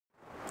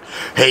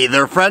Hey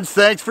there friends,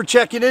 thanks for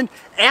checking in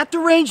at the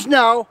range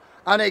now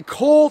on a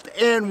cold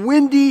and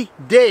windy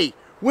day.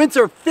 Winds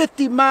are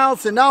 50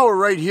 miles an hour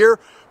right here,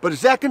 but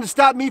is that going to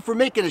stop me from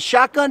making a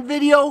shotgun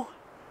video?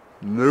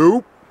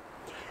 Nope.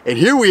 And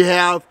here we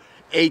have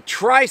a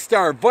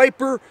TriStar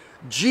Viper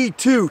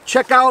G2.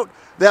 Check out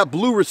that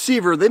blue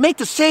receiver. They make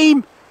the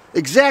same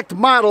exact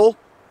model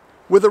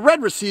with a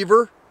red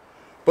receiver,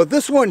 but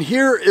this one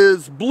here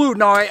is blue.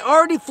 Now I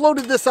already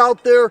floated this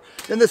out there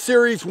in the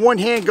series, one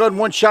handgun,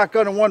 one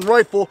shotgun, and one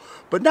rifle,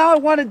 but now I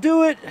want to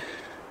do it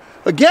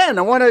again.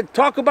 I want to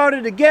talk about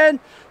it again,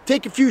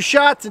 take a few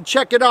shots and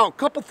check it out.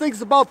 Couple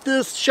things about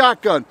this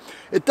shotgun.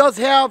 It does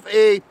have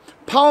a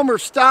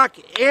polymer stock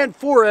and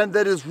forend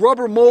that is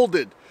rubber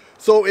molded,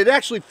 so it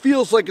actually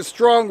feels like a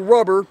strong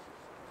rubber,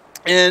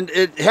 and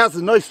it has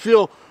a nice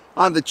feel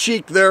on the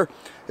cheek there.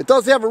 It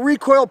does have a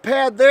recoil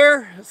pad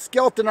there, a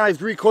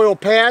skeletonized recoil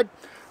pad.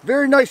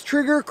 Very nice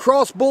trigger,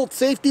 cross bolt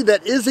safety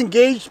that is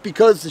engaged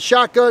because the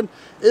shotgun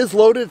is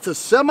loaded. It's a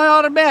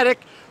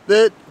semi-automatic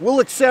that will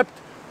accept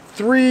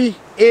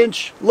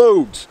 3-inch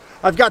loads.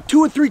 I've got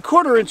 2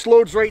 3/4 inch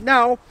loads right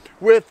now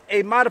with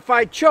a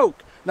modified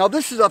choke. Now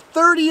this is a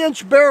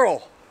 30-inch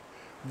barrel,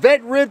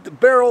 vent ribbed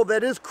barrel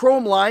that is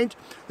chrome lined.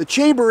 The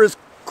chamber is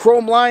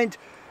chrome lined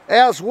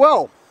as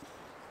well.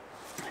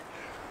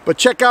 But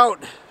check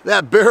out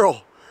that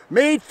barrel,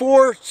 made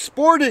for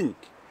sporting,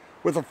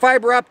 with a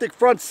fiber optic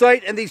front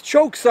sight, and these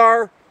chokes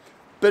are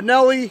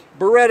Benelli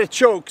Beretta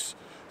chokes.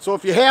 So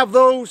if you have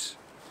those,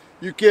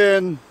 you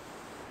can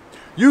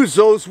use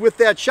those with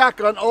that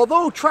shotgun,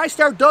 although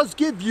TriStar does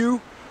give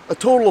you a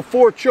total of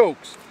 4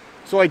 chokes.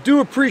 So I do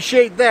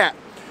appreciate that.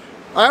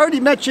 I already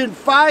mentioned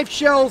 5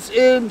 shells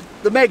in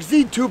the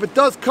magazine tube. It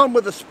does come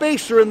with a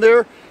spacer in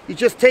there. You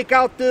just take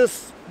out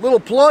this little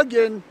plug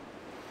and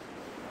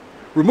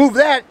remove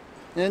that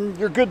and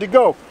you're good to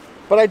go.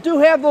 But I do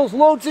have those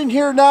loads in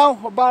here now,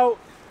 about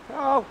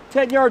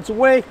 10 yards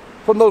away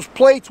from those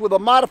plates with a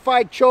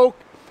modified choke.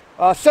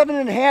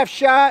 7.5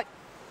 shot,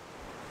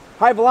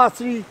 high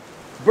velocity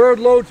bird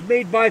loads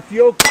made by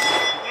Fiocchi.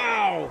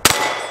 Wow!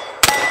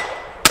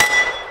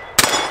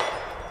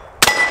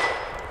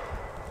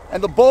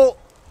 And the bolt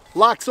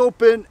locks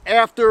open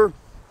after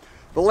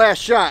the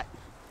last shot.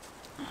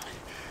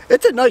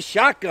 It's a nice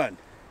shotgun.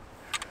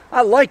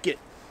 I like it.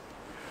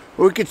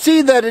 We can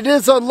see that it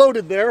is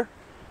unloaded there.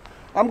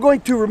 I'm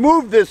going to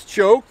remove this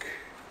choke,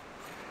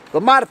 the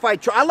modified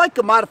choke. I like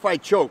the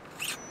modified choke.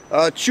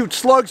 Shoot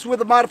slugs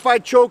with a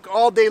modified choke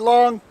all day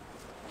long,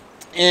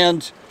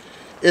 and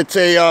it's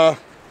a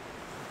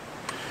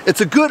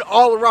good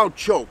all-around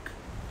choke.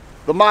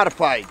 The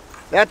modified.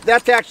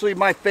 That's actually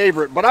my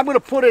favorite. But I'm going to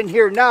put in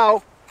here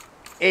now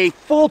a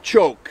full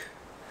choke.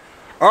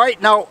 All right,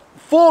 now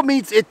full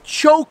means it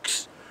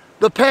chokes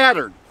the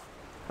pattern.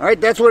 All right,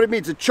 that's what it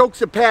means. It chokes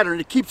the pattern.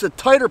 It keeps a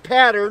tighter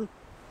pattern.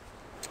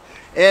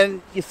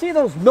 And you see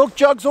those milk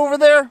jugs over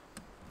there?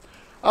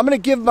 I'm going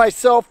to give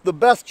myself the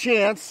best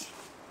chance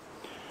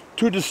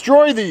to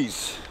destroy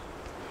these.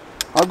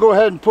 I'll go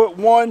ahead and put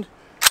one.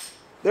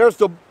 There's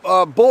the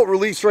bolt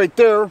release right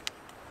there.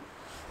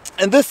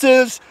 And this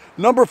is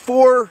number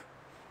 4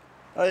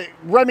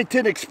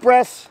 Remington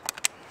Express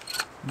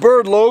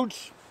bird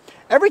loads.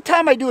 Every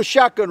time I do a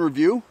shotgun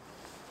review,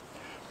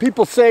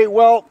 people say,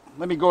 well,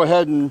 let me go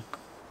ahead and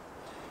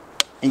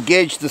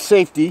engage the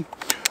safety.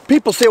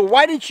 People say, well,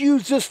 why didn't you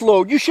use this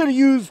load? You should have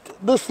used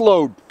this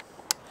load.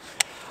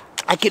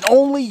 I can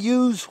only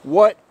use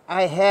what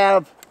I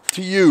have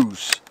to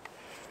use,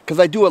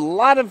 because I do a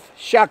lot of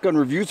shotgun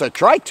reviews. I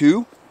try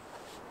to.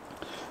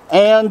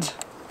 And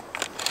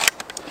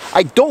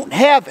I don't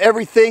have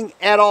everything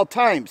at all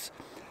times.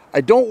 I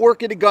don't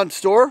work at a gun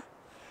store.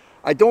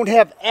 I don't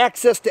have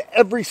access to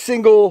every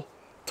single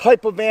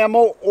type of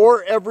ammo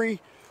or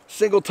every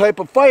single type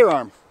of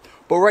firearm.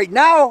 But right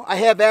now I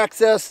have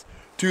access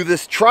to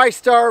this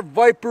TriStar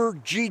Viper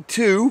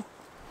G2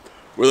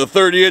 with a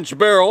 30-inch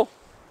barrel.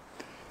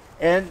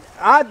 And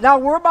now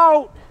we're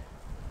about,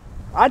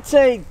 I'd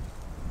say,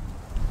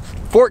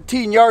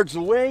 14 yards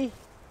away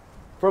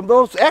from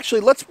those. Actually,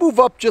 let's move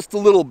up just a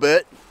little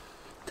bit,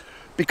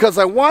 because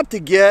I want to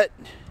get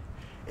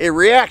a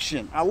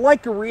reaction. I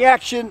like a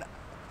reaction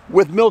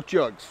with milk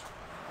jugs.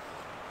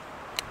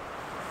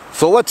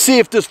 So let's see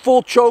if this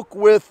full choke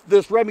with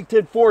this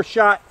Remington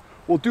 4-shot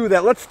will do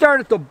that. Let's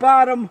start at the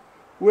bottom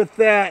with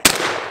that.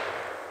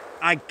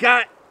 I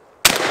got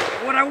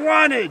what I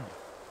wanted.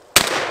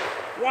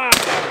 Wow.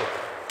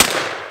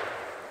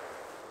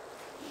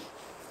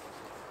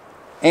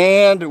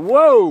 And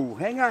whoa,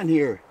 hang on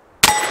here.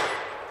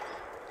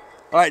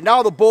 All right,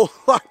 now the bolt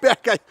locked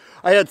back.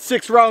 I had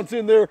 6 rounds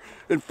in there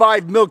and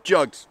 5 milk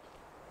jugs.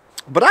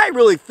 But I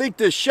really think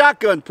this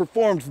shotgun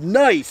performs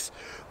nice.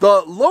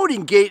 The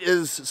loading gate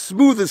is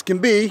smooth as can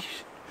be.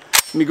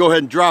 Let me go ahead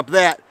and drop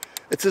that.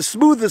 It's as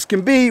smooth as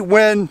can be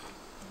when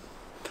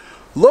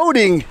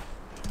loading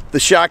the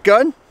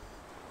shotgun.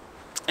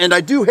 And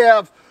I do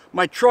have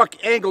my truck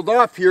angled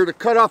off here to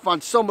cut off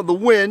on some of the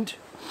wind.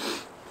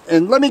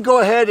 And let me go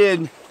ahead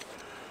and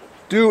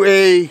do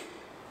a,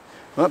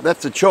 well,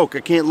 that's a choke. I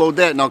can't load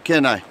that now,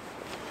 can I?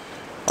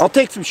 I'll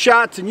take some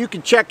shots and you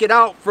can check it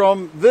out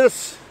from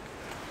this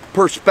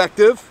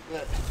perspective.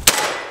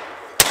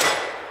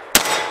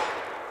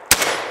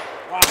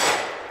 Wow.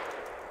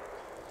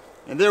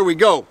 And there we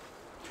go.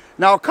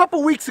 Now a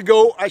couple weeks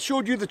ago I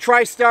showed you the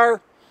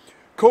TriStar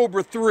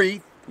Cobra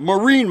 3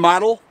 Marine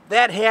model.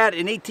 That had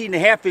an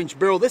 18.5 inch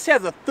barrel. This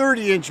has a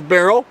 30 inch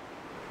barrel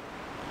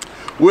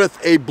with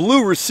a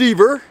blue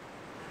receiver.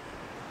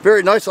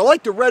 Very nice. I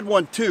like the red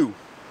one too.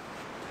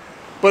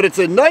 But it's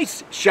a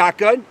nice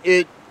shotgun.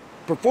 It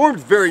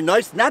performs very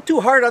nice. Not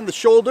too hard on the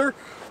shoulder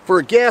for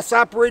a gas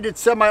operated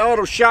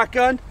semi-auto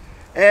shotgun.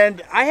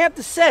 And I have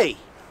to say,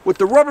 with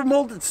the rubber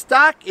molded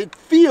stock, it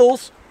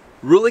feels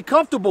really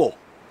comfortable.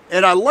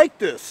 And I like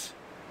this.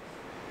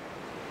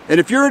 And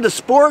if you're into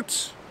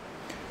sports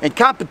and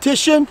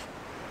competition,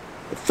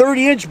 a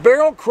 30 inch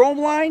barrel, chrome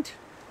lined,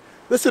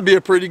 this would be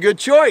a pretty good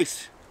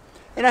choice.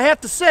 And I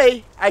have to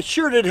say, I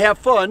sure did have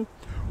fun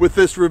with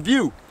this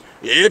review.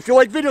 If you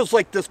like videos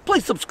like this,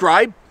 please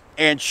subscribe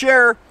and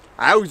share.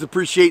 I always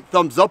appreciate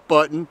thumbs up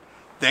button.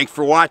 Thanks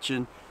for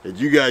watching, and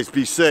you guys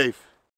be safe.